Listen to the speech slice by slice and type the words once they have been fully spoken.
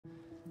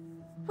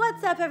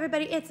What's up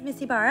everybody, it's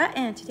Missy Barra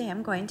and today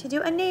I'm going to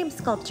do a name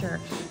sculpture.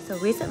 So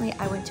recently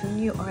I went to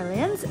New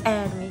Orleans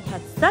and we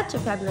had such a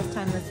fabulous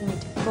time listening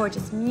to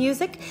gorgeous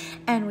music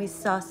and we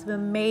saw some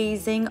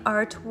amazing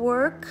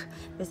artwork.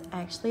 There's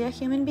actually a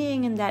human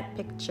being in that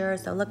picture,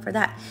 so look for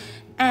that.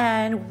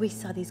 And we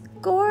saw these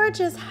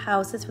gorgeous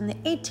houses from the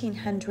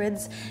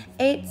 1800s,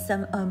 ate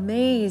some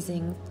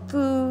amazing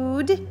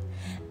food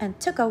and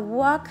took a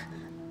walk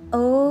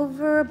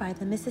over by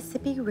the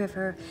Mississippi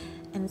River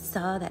and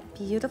saw that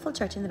beautiful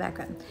church in the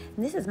background.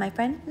 And this is my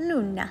friend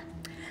Luna,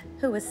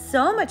 who was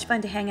so much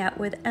fun to hang out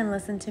with and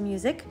listen to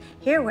music.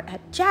 Here we're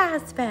at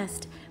Jazz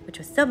Fest, which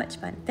was so much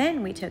fun.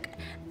 Then we took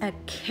a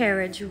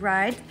carriage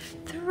ride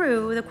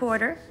through the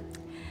quarter,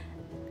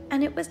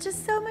 and it was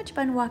just so much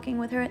fun walking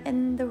with her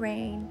in the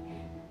rain.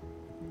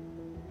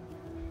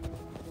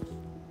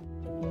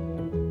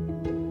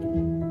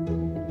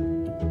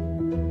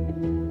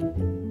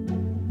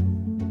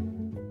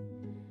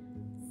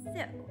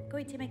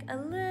 Going to make a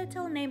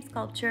little name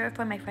sculpture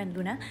for my friend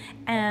Luna,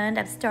 and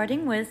I'm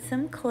starting with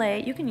some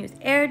clay. You can use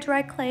air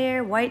dry clay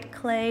or white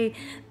clay.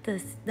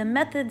 The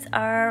methods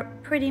are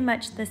pretty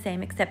much the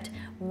same, except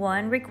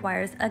one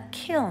requires a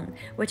kiln,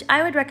 which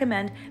I would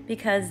recommend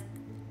because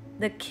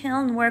the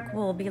kiln work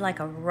will be like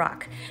a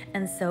rock,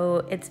 and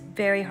so it's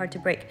very hard to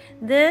break.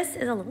 This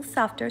is a little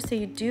softer, so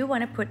you do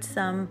want to put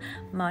some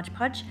Mod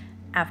Podge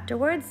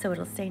afterwards so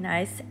it'll stay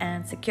nice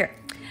and secure.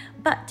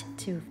 But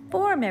to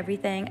form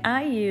everything,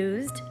 I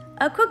used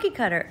a cookie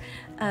cutter,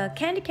 a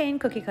candy cane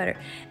cookie cutter,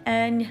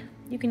 and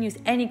you can use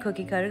any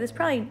cookie cutter. There's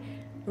probably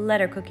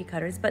letter cookie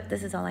cutters, but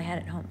this is all I had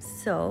at home.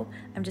 So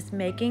I'm just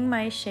making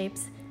my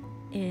shapes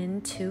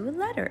into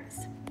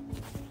letters.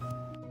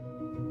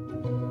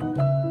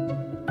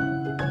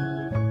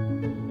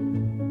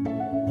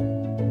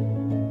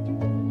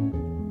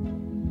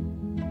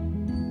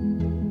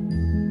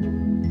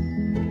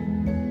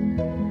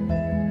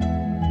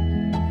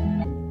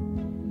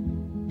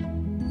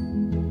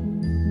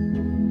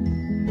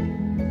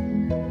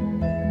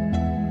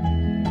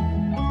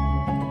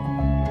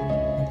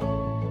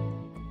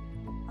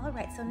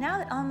 So now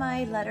that all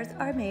my letters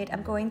are made,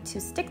 I'm going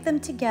to stick them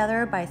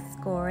together by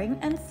scoring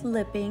and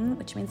slipping,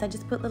 which means I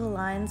just put little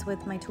lines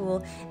with my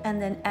tool and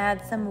then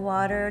add some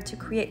water to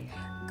create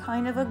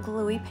kind of a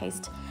gluey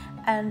paste,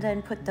 and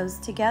then put those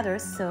together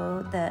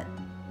so that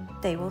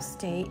they will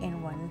stay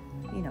in one,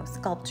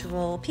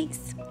 sculptural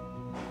piece.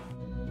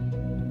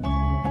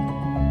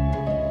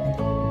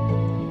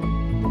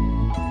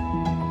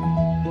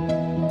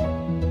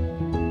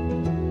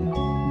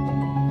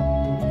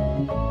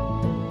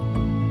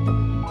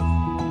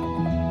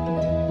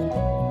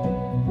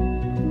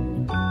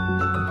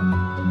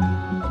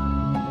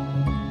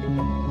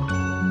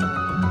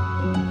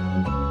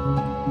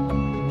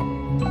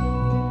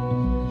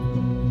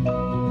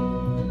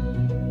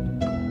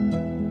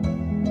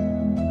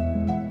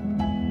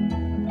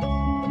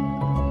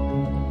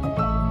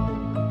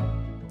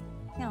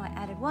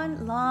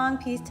 One long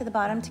piece to the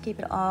bottom to keep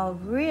it all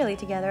really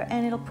together,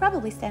 and it'll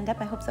probably stand up,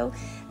 I hope so.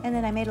 And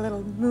then I made a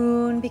little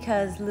moon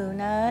because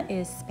Luna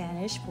is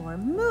Spanish for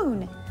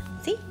moon.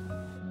 See?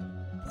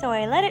 So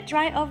I let it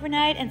dry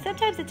overnight, and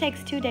sometimes it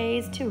takes 2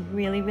 days to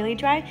really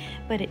dry,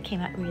 but it came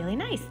out really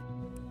nice.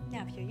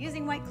 Now if you're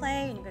using white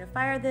clay and you're going to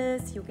fire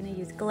this, you're going to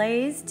use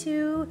glaze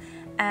to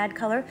add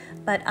color,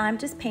 but I'm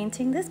just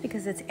painting this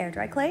because it's air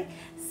dry clay.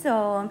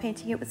 So I'm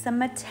painting it with some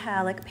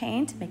metallic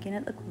paint, making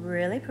it look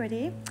really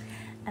pretty.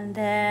 And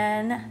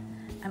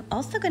then I'm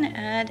also going to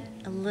add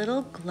a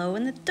little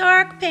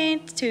glow-in-the-dark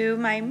paint to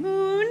my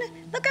moon.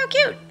 Look how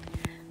cute!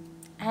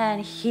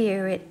 And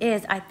here it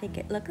is. I think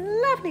it looks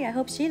lovely. I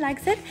hope she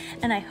likes it,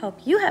 and I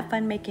hope you have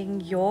fun making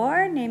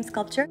your name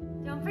sculpture.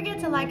 Don't forget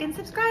to like and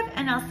subscribe,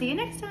 and I'll see you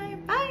next time.